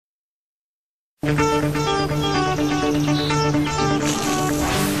We are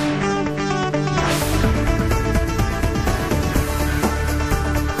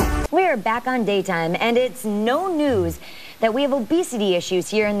back on Daytime, and it's no news that we have obesity issues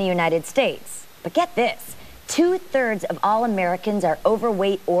here in the United States. But get this, 2/3 of all Americans are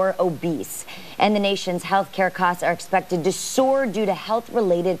overweight or obese, and the nation's healthcare costs are expected to soar due to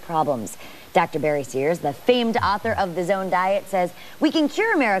health-related problems. Dr. Barry Sears, the famed author of The Zone Diet, says we can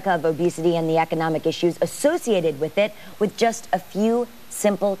cure America of obesity and the economic issues associated with it with just a few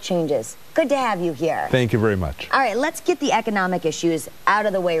simple changes. Good to have you here. Thank you very much. All right, let's get the economic issues out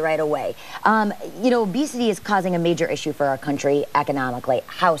of the way right away. Obesity is causing a major issue for our country economically.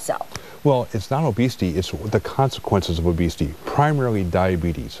 How so? Well, it's not obesity, it's the consequences of obesity, primarily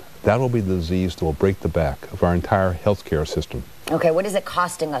diabetes. That will be the disease that will break the back of our entire healthcare system. Okay, what is it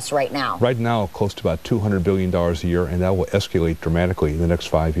costing us right now? Right now, close to about $200 billion a year, and that will escalate dramatically in the next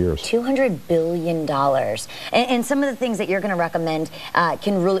 5 years. $200 billion. And some of the things that you're going to recommend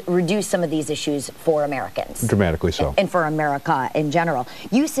can reduce some of these issues for Americans. Dramatically so. And for America in general.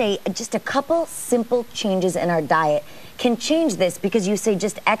 You say just a couple simple changes in our diet can change this, because you say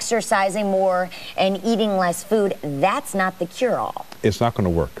just exercising more and eating less food, that's not the cure-all. It's not going to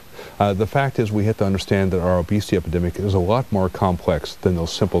work. The fact is, we have to understand that our obesity epidemic is a lot more complex than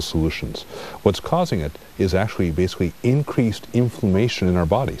those simple solutions. What's causing it is actually basically increased inflammation in our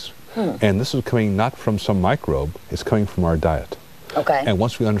bodies. And this is coming not from some microbe, it's coming from our diet. Okay. And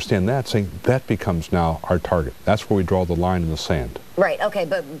once we understand that, that becomes now our target. That's where we draw the line in the sand. Right, okay,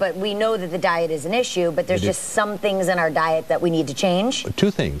 but we know that the diet is an issue, but there's just some things in our diet that we need to change?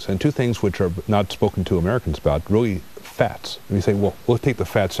 Two things which are not spoken to Americans about, really fats. And you say, well, we'll take the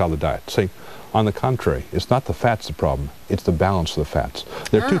fats out of the diet. Say, on the contrary, it's not the fats the problem, it's the balance of the fats.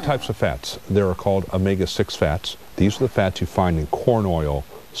 There are two types of fats. They are called omega-6 fats. These are the fats you find in corn oil,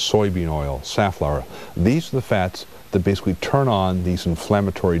 soybean oil, safflower. These are the fats that basically turn on these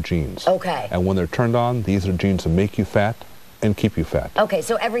inflammatory genes. Okay. And when they're turned on, these are genes that make you fat and keep you fat. Okay,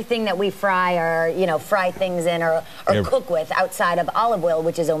 so everything that we fry or, fry things in or cook with outside of olive oil,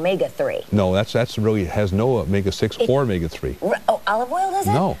 which is omega-3. No, that's really has no omega-6 or omega-3. Oh, olive oil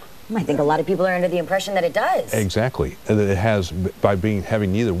doesn't? No. I think a lot of people are under the impression that it does. Exactly. And that it has, by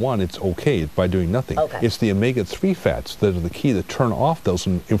having neither one, it's okay by doing nothing. Okay. It's the omega-3 fats that are the key that turn off those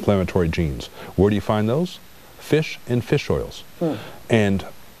inflammatory genes. Where do you find those? Fish and fish oils. And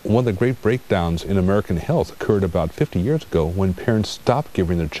one of the great breakdowns in American health occurred about 50 years ago when parents stopped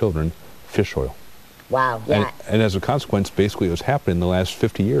giving their children fish oil. Wow, yeah. And as a consequence, basically what's happened in the last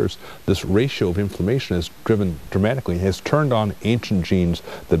 50 years, this ratio of inflammation has driven dramatically, has turned on ancient genes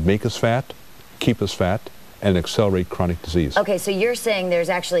that make us fat, keep us fat, and accelerate chronic disease. Okay, so you're saying there's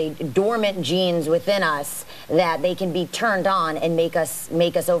actually dormant genes within us that they can be turned on and make us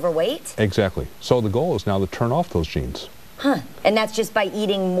overweight? Exactly. So the goal is now to turn off those genes. And that's just by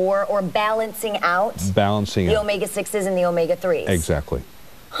eating more or balancing out? Balancing the out. omega-6s and the omega-3s? Exactly.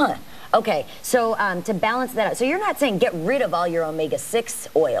 Okay, so to balance that out, so you're not saying get rid of all your omega-6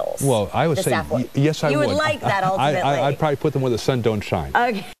 oils? Well, I would say, yes, I would. You would like that ultimately? I'd probably put them where the sun don't shine.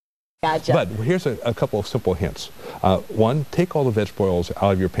 Okay, gotcha. But here's a couple of simple hints. One, take all the vegetable oils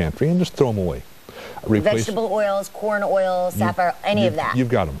out of your pantry and just throw them away. Vegetable oils, corn oil, safflower, any of that? You've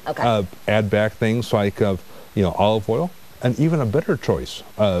got them. Okay. Add back things like, olive oil, and even a better choice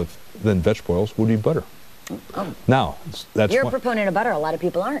than vegetable oils would be butter. Oh. Now, that's You're a proponent of butter. A lot of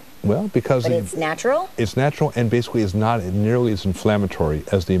people aren't. Well, because but it's natural? It's natural, and basically is not nearly as inflammatory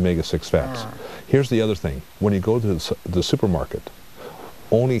as the omega-6 fats. Here's the other thing. When you go to the supermarket,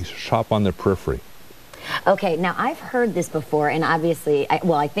 only shop on the periphery. Okay, now I've heard this before, and obviously,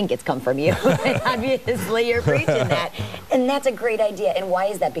 I think it's come from you. Obviously, you're preaching that. And that's a great idea. And why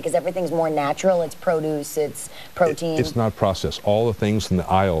is that? Because everything's more natural. It's produce, it's protein. It's not processed. All the things in the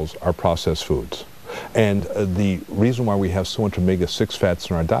aisles are processed foods. And the reason why we have so much omega-6 fats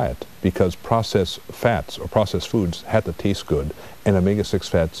in our diet, because processed fats or processed foods have to taste good, and omega-6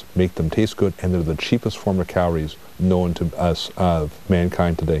 fats make them taste good, and they're the cheapest form of calories known to us,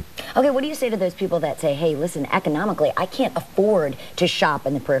 mankind today. Okay, what do you say to those people that say, hey, listen, economically, I can't afford to shop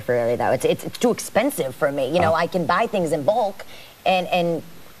in the periphery, though. It's too expensive for me. I can buy things in bulk and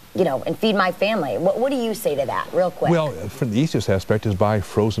feed my family. What do you say to that, real quick? Well, for the easiest aspect is buy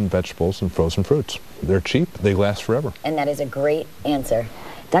frozen vegetables and frozen fruits. They're cheap. They last forever. And that is a great answer.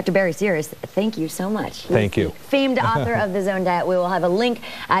 Dr. Barry Sears, thank you so much. Thank you. Famed author of The Zone Diet. We will have a link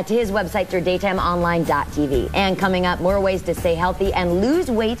to his website through daytimeonline.tv. And coming up, more ways to stay healthy and lose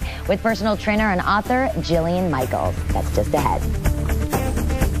weight with personal trainer and author Jillian Michaels. That's just ahead.